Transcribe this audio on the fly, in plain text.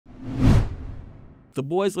The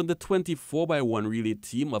boys on the 24x1 relay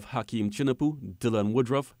team of Hakeem Chinapu, Dylan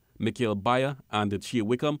Woodruff, Mikhail Byer and Chia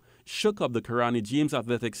Wickham shook up the Karani James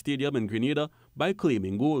Athletic Stadium in Grenada by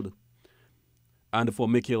claiming gold. And for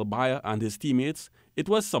Mikhail Byer and his teammates, it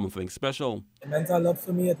was something special. It meant a lot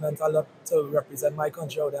for me. It meant a lot to represent my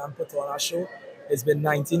country out there and put on a show. It's been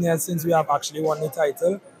 19 years since we have actually won the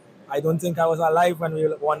title. I don't think I was alive when we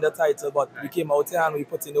won the title, but we came out here and we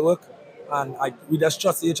put in the work. And we just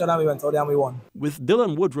trusted each other and we went out there and we won. With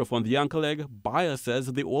Dylan Woodruff on the ankle leg, Byer says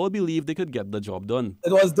they all believed they could get the job done.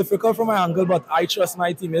 It was difficult from my angle, but I trust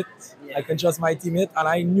my teammate. I can trust my teammate, and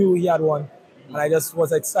I knew he had won. And I just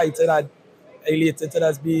was excited and elated to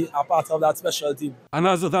just be a part of that special team. And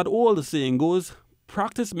as that old saying goes,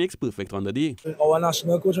 practice makes perfect on the day. Our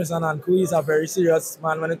national coach, Mr. Nanku, is a very serious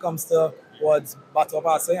man when it comes to what's battle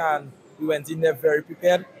passing, and we went in there very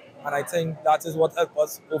prepared. And I think that is what helped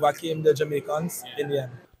us overcame the Jamaicans in the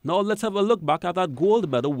end. Now let's have a look back at that gold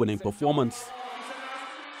medal winning performance.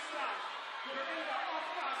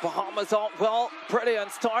 Bahamas on well,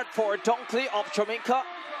 brilliant start for Dunkley of Jamaica.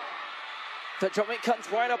 The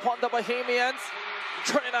Jamaicans right upon the Bahamians.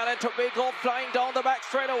 Trinidad and Tobago flying down the back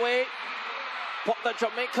straight away. But the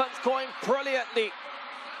Jamaicans going brilliantly.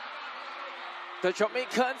 The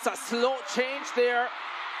Jamaicans, a slow change there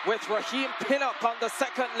with Raheem Pinnock on the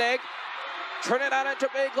second leg. Trinidad and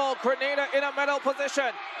Tobago, Grenada in a medal position.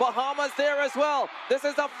 Bahamas there as well. This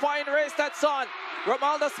is a fine race that's on.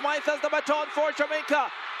 Romaldo Smythe has the baton for Jamaica.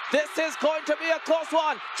 This is going to be a close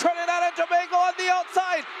one. Trinidad and Tobago on the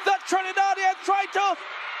outside. The Trinidadians try to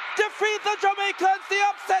defeat the Jamaicans. The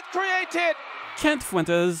upset created. Kent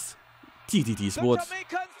Fuentes, TTT Sports. The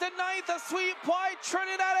Jamaicans deny the sweep by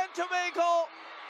Trinidad and Tobago.